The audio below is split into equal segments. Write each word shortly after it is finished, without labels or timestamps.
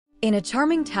In a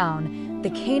charming town,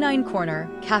 the Canine Corner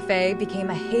Café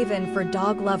became a haven for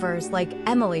dog lovers like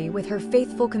Emily with her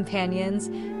faithful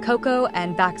companions, Coco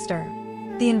and Baxter.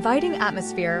 The inviting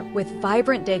atmosphere, with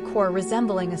vibrant decor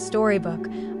resembling a storybook,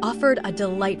 offered a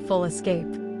delightful escape.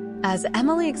 As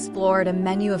Emily explored a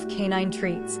menu of canine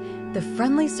treats, the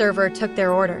friendly server took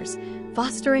their orders,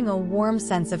 fostering a warm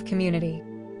sense of community.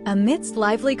 Amidst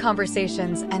lively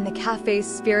conversations and the cafe's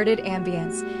spirited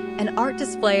ambience, an art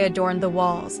display adorned the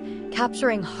walls,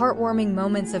 capturing heartwarming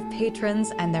moments of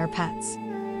patrons and their pets.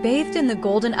 Bathed in the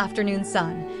golden afternoon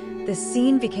sun, the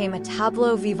scene became a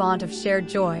tableau vivant of shared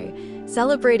joy,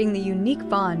 celebrating the unique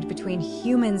bond between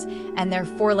humans and their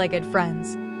four-legged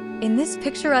friends. In this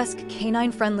picturesque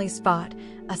canine-friendly spot,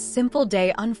 a simple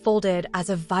day unfolded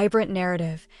as a vibrant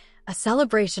narrative, a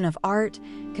celebration of art,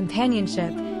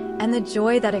 companionship, and the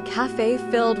joy that a cafe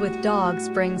filled with dogs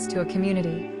brings to a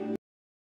community.